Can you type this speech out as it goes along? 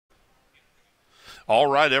All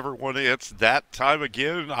right, everyone, it's that time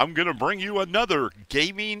again. I'm going to bring you another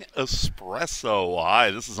Gaming Espresso.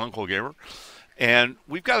 Hi, this is Uncle Gamer, and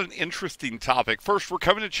we've got an interesting topic. First, we're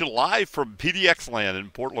coming at you live from PDX Land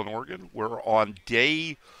in Portland, Oregon. We're on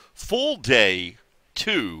full day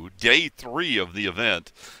 2, day 3 of the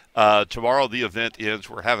event. Tomorrow the event ends.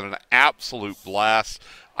 We're having an absolute blast.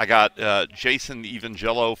 I got Jason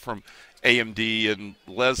Evangello from AMD and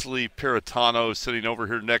Leslie Piratano sitting over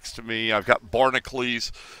here next to me. I've got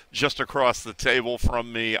Barnacles just across the table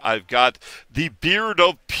from me. I've got the beard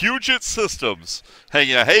of Puget Systems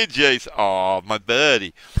hanging out. Hey, Jason. Oh, my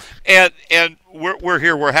buddy. And we're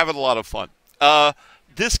here. We're having a lot of fun.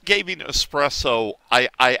 This Gaming Espresso,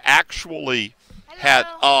 I actually had.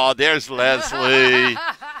 Oh, there's Leslie.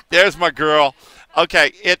 There's my girl.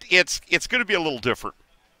 Okay, it's going to be a little different.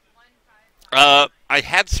 I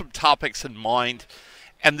had some topics in mind,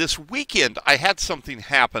 and this weekend I had something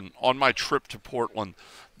happen on my trip to Portland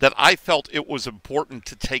that I felt it was important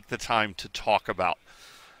to take the time to talk about.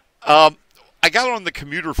 I got on the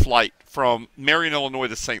commuter flight from Marion, Illinois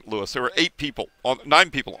to St. Louis. There were 9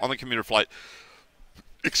 people on the commuter flight.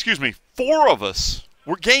 Excuse me, 4 of us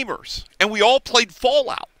were gamers, and we all played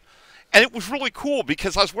Fallout. And it was really cool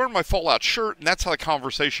because I was wearing my Fallout shirt, and that's how the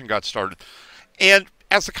conversation got started. And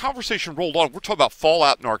as the conversation rolled on, we're talking about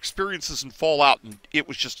Fallout and our experiences in Fallout, and it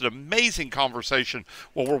was just an amazing conversation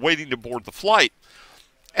while we're waiting to board the flight.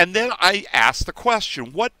 And then I asked the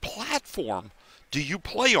question, what platform do you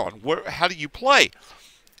play on? How do you play?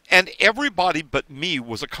 And everybody but me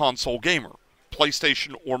was a console gamer,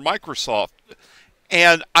 PlayStation or Microsoft,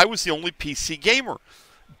 and I was the only PC gamer.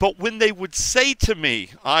 But when they would say to me,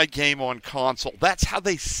 I game on console, that's how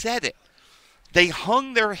they said it. They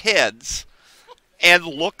hung their heads and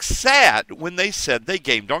looked sad when they said they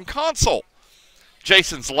gamed on console.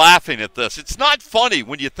 Jason's laughing at this. It's not funny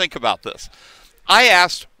when you think about this. I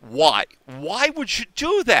asked why. Why would you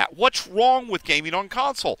do that? What's wrong with gaming on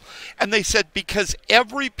console? And they said because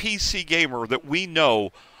every PC gamer that we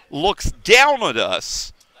know looks down at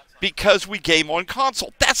us because we game on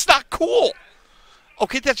console. That's not cool.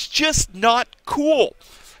 Okay, that's just not cool.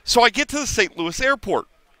 So I get to the St. Louis airport.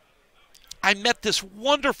 I met this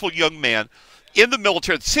wonderful young man in the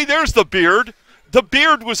military. See, there's the beard. The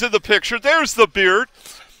beard was in the picture. There's the beard.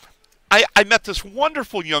 I met this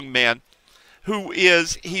wonderful young man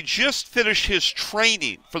he just finished his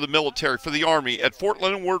training for the military, for the Army at Fort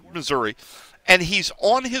Leonard Wood, Missouri, and he's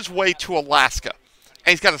on his way to Alaska.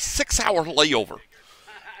 And he's got a 6-hour layover.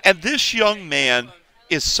 And this young man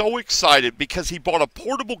is so excited because he bought a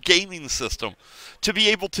portable gaming system to be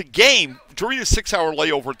able to game during a 6-hour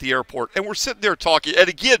layover at the airport. And we're sitting there talking. And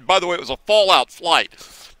again, by the way, it was a Fallout flight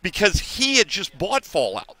because he had just bought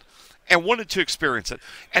Fallout and wanted to experience it.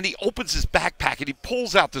 And he opens his backpack and he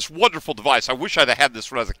pulls out this wonderful device. I wish I'd have had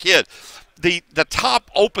this when I was a kid. The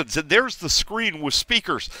top opens and there's the screen with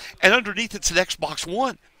speakers. And underneath it's an Xbox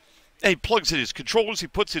One. And he plugs in his controllers. He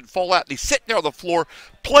puts in Fallout. And he's sitting there on the floor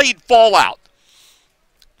playing Fallout.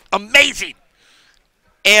 Amazing.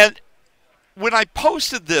 And when I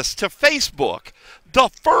posted this to Facebook, the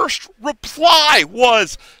first reply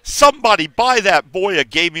was, somebody buy that boy a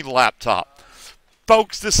gaming laptop.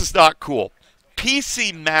 Folks, this is not cool.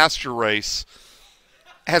 PC Master Race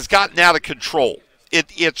has gotten out of control.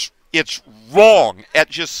 It's wrong at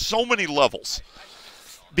just so many levels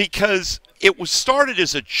because it was started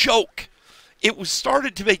as a joke. It was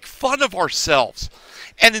started to make fun of ourselves.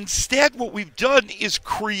 And instead, what we've done is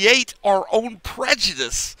create our own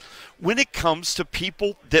prejudice when it comes to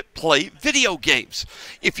people that play video games.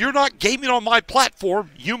 If you're not gaming on my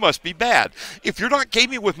platform, you must be bad. If you're not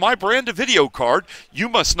gaming with my brand of video card, you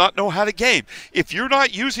must not know how to game. If you're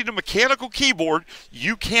not using a mechanical keyboard,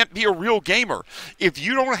 you can't be a real gamer. If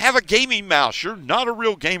you don't have a gaming mouse, you're not a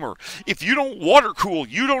real gamer. If you don't water cool,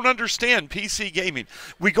 you don't understand PC gaming.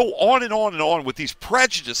 We go on and on and on with these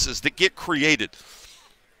prejudices that get created.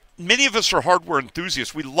 Many of us are hardware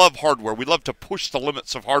enthusiasts. We love hardware. We love to push the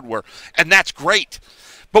limits of hardware, and that's great.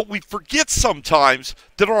 But we forget sometimes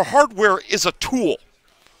that our hardware is a tool,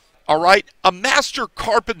 all right? A master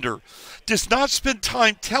carpenter does not spend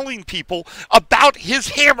time telling people about his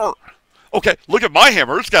hammer. Okay, look at my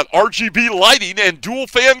hammer. It's got RGB lighting and dual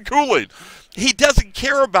fan cooling. He doesn't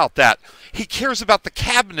care about that. He cares about the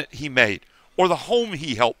cabinet he made or the home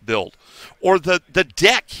he helped build or the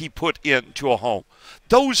deck he put into a home.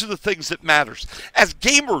 Those are the things that matters. As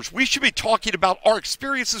gamers, we should be talking about our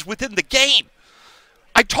experiences within the game.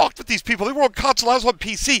 I talked with these people. They were on console, I was on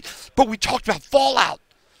PC, but we talked about Fallout.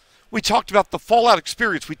 We talked about the Fallout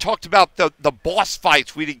experience. We talked about the boss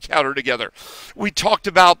fights we'd encounter together. We talked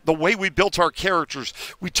about the way we built our characters.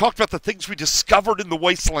 We talked about the things we discovered in the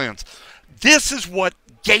wastelands. This is what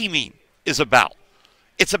gaming is about.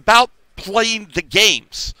 It's about playing the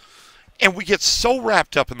games. And we get so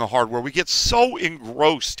wrapped up in the hardware, we get so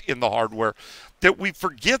engrossed in the hardware that we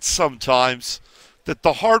forget sometimes that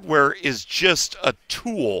the hardware is just a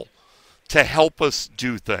tool to help us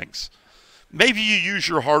do things. Maybe you use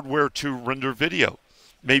your hardware to render video.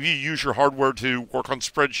 Maybe you use your hardware to work on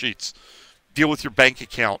spreadsheets, deal with your bank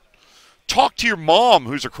account. Talk to your mom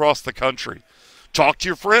who's across the country. Talk to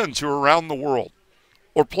your friends who are around the world,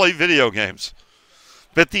 or play video games.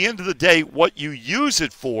 But at the end of the day, what you use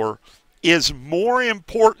it for is more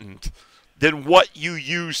important than what you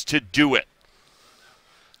use to do it.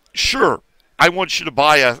 Sure, I want you to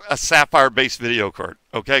buy a Sapphire-based video card,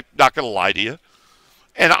 okay? Not going to lie to you.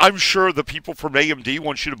 And I'm sure the people from AMD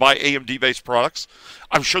want you to buy AMD-based products.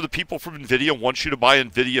 I'm sure the people from NVIDIA want you to buy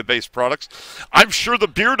NVIDIA-based products. I'm sure the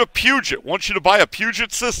Beard of Puget wants you to buy a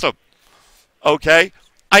Puget system, okay?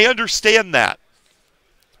 I understand that.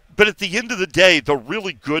 But at the end of the day, the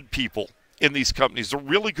really good people in these companies, the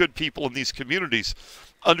really good people in these communities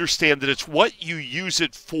understand that it's what you use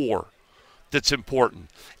it for that's important.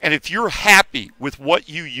 And if you're happy with what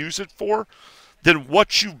you use it for, then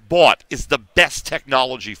what you bought is the best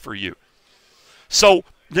technology for you. So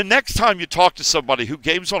the next time you talk to somebody who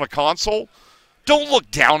games on a console, don't look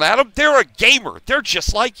down at them. They're a gamer. They're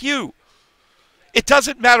just like you. It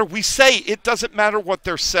doesn't matter. We say it doesn't matter what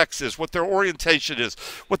their sex is, what their orientation is,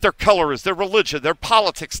 what their color is, their religion, their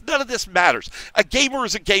politics. None of this matters. A gamer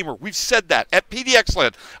is a gamer. We've said that. At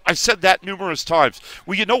PDXland, I've said that numerous times.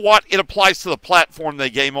 Well, you know what? It applies to the platform they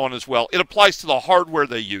game on as well. It applies to the hardware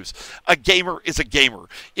they use. A gamer is a gamer.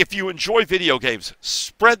 If you enjoy video games,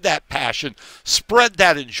 spread that passion, spread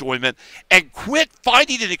that enjoyment, and quit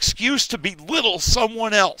finding an excuse to belittle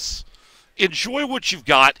someone else. Enjoy what you've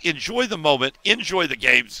got. Enjoy the moment. Enjoy the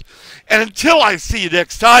games. And until I see you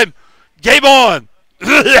next time, game on.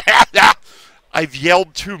 I've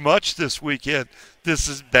yelled too much this weekend. This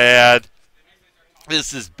is bad.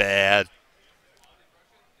 This is bad.